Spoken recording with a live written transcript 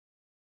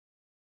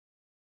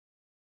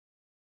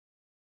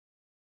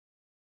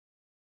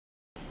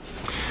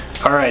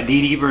Alright,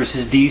 DD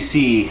versus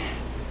DC.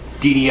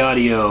 DD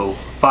Audio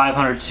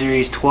 500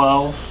 Series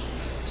 12,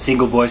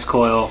 single voice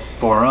coil,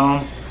 4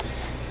 ohm.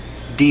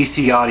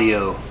 DC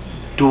Audio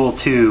Dual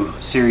 2,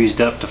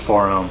 series up to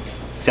 4 ohm.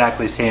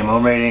 Exactly the same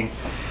ohm rating.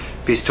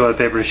 Piece of toilet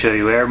paper to show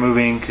you air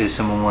moving, because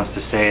someone wants to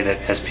say that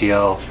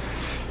SPL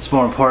is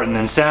more important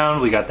than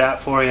sound. We got that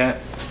for you.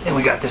 And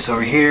we got this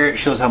over here. It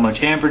shows how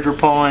much amperage we're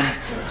pulling.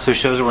 So it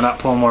shows that we're not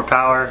pulling more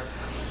power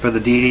for the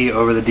DD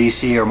over the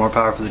DC or more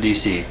power for the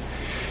DC.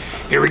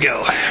 Here we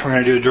go. We're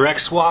going to do a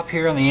direct swap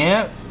here on the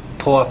amp.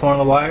 Pull off one of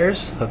the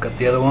wires, hook up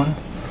the other one.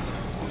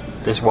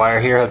 This wire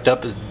here hooked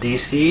up is the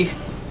DC.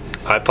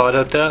 iPod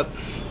hooked up.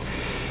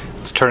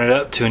 Let's turn it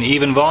up to an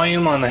even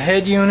volume on the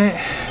head unit.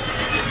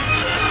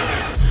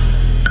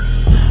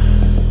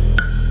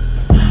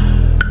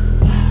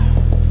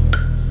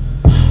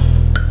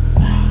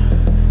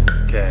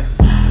 Okay.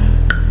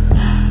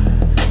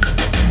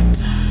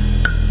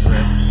 We're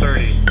at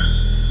 30.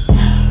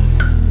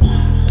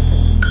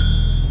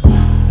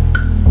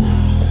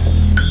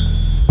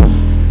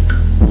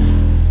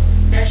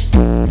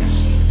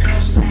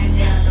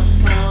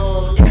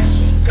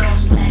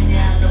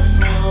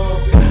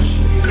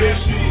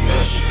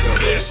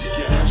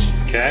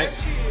 Okay.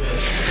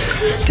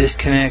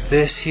 Disconnect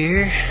this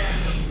here.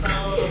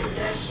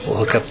 We'll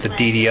hook up the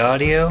DD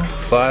Audio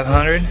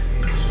 500.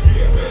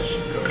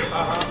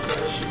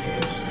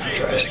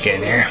 Try this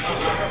again here.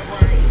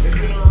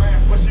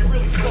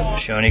 I'm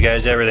showing you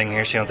guys everything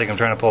here so you don't think I'm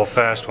trying to pull a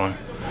fast one.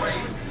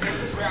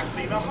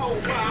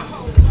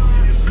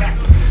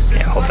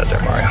 Yeah, hold that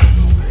there, Mario.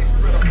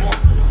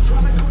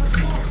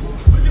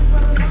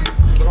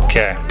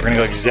 Okay, we're gonna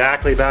go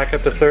exactly back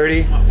up to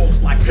 30.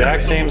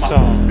 Exact same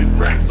song. Same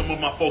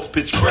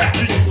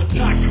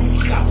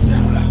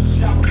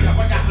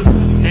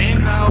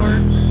power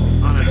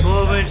on a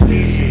 12-inch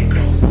DC.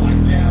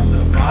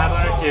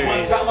 500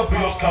 series.